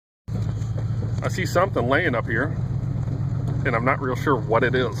I see something laying up here, and I'm not real sure what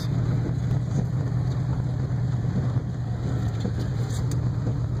it is.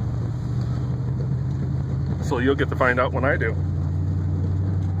 So you'll get to find out when I do.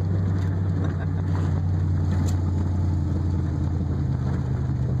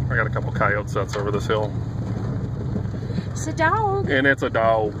 I got a couple coyote sets over this hill. It's a dog. And it's a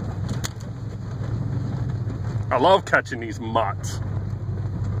dog. I love catching these mutts.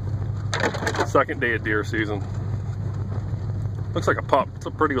 Second day of deer season. Looks like a pup. It's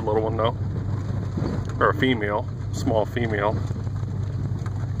a pretty little one though. Or a female. Small female.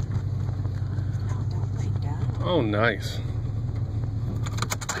 Oh, nice.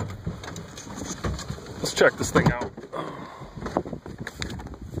 Let's check this thing out.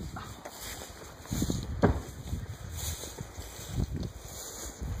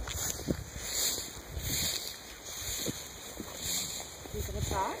 You gonna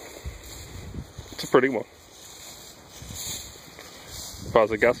talk? It's a pretty one. If I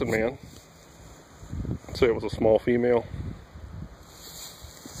was a guessing man, I'd say it was a small female.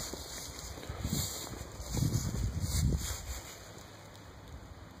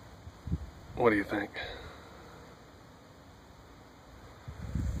 What do you think?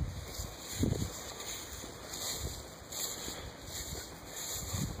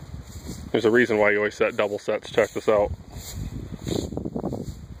 There's a reason why you always set double sets. Check this out.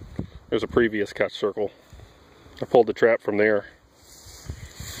 There's a previous catch circle. I pulled the trap from there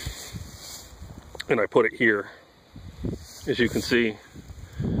and I put it here. As you can see,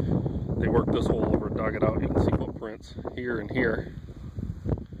 they worked this hole over and dug it out. You can see footprints here and here.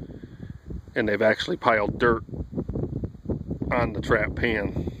 And they've actually piled dirt on the trap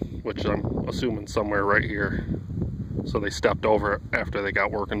pan, which I'm assuming somewhere right here. So they stepped over it after they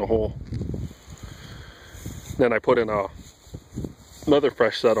got working the hole. Then I put in another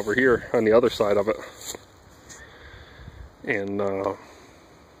fresh set over here on the other side of it. And the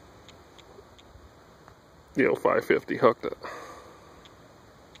 0550 hooked it.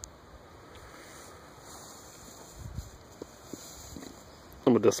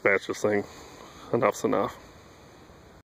 I'm gonna dispatch this thing. Enough's enough.